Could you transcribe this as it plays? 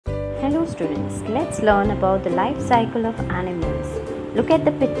Hello students, let's learn about the life cycle of animals. Look at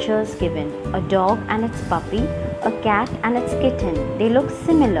the pictures given. A dog and its puppy, a cat and its kitten. They look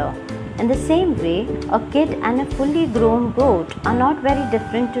similar. In the same way, a kid and a fully grown goat are not very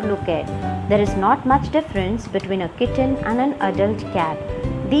different to look at. There is not much difference between a kitten and an adult cat.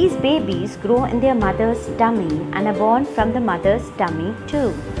 These babies grow in their mother's tummy and are born from the mother's tummy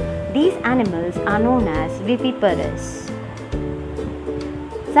too. These animals are known as viviparous.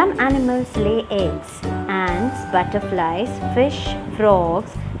 Some animals lay eggs. Ants, butterflies, fish,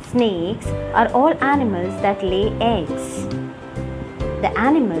 frogs, snakes are all animals that lay eggs. The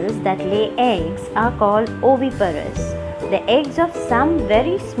animals that lay eggs are called oviparous. The eggs of some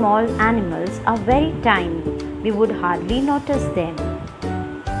very small animals are very tiny. We would hardly notice them.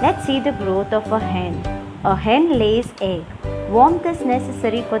 Let's see the growth of a hen. A hen lays egg. Warmth is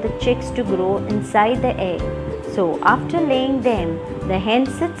necessary for the chicks to grow inside the egg. So after laying them, the hen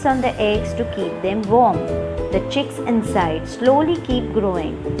sits on the eggs to keep them warm. The chicks inside slowly keep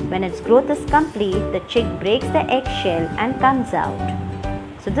growing. When its growth is complete, the chick breaks the eggshell and comes out.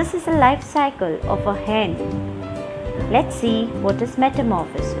 So this is the life cycle of a hen. Let's see what is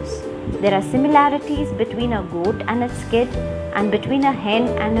metamorphosis. There are similarities between a goat and its kid and between a hen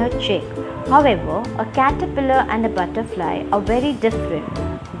and her chick. However, a caterpillar and a butterfly are very different.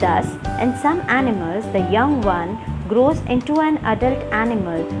 Thus, in some animals, the young one grows into an adult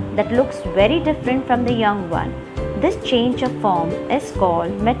animal that looks very different from the young one. This change of form is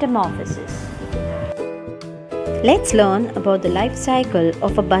called metamorphosis. Let's learn about the life cycle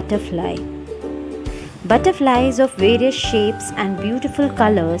of a butterfly. Butterflies of various shapes and beautiful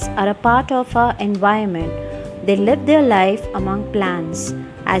colors are a part of our environment. They live their life among plants.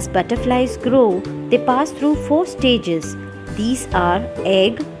 As butterflies grow, they pass through 4 stages. These are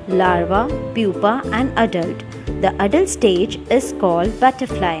egg, larva, pupa and adult. The adult stage is called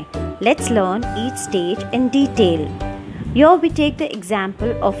butterfly. Let's learn each stage in detail. Here we take the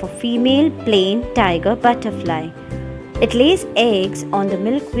example of a female plain tiger butterfly. It lays eggs on the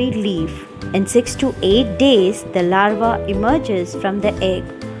milkweed leaf. In 6 to 8 days, the larva emerges from the egg.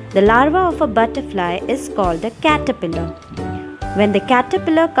 The larva of a butterfly is called the caterpillar. When the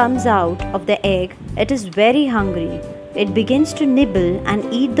caterpillar comes out of the egg, it is very hungry. It begins to nibble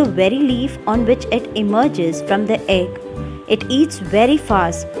and eat the very leaf on which it emerges from the egg. It eats very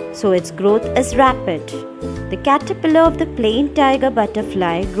fast, so its growth is rapid. The caterpillar of the plain tiger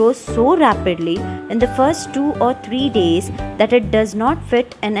butterfly grows so rapidly in the first 2 or 3 days that it does not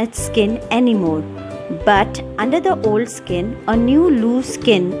fit in its skin anymore. But under the old skin, a new loose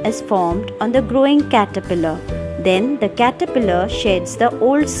skin is formed on the growing caterpillar. Then the caterpillar sheds the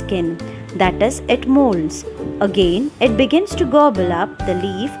old skin, that is, it molts. Again, it begins to gobble up the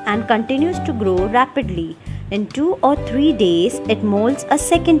leaf and continues to grow rapidly. In 2 or 3 days, it molts a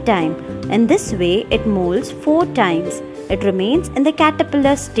second time. In this way, it molts 4 times. It remains in the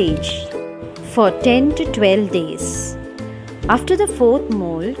caterpillar stage for 10 to 12 days. After the 4th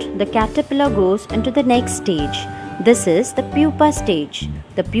molt, the caterpillar goes into the next stage. This is the pupa stage.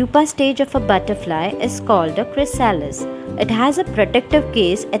 The pupa stage of a butterfly is called a chrysalis. It has a protective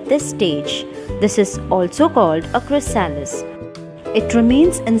case at this stage. This is also called a chrysalis. It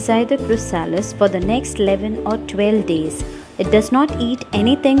remains inside the chrysalis for the next 11 or 12 days. It does not eat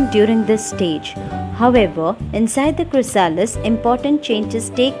anything during this stage. However, inside the chrysalis, important changes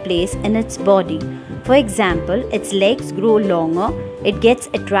take place in its body. For example, its legs grow longer, it gets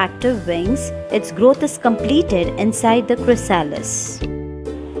attractive wings, its growth is completed inside the chrysalis.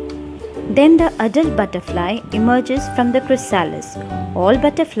 Then the adult butterfly emerges from the chrysalis. All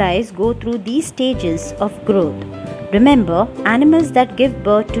butterflies go through these stages of growth. Remember, animals that give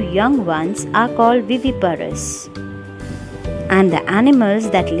birth to young ones are called viviparous. And the animals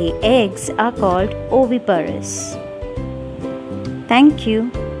that lay eggs are called oviparous. Thank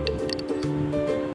you.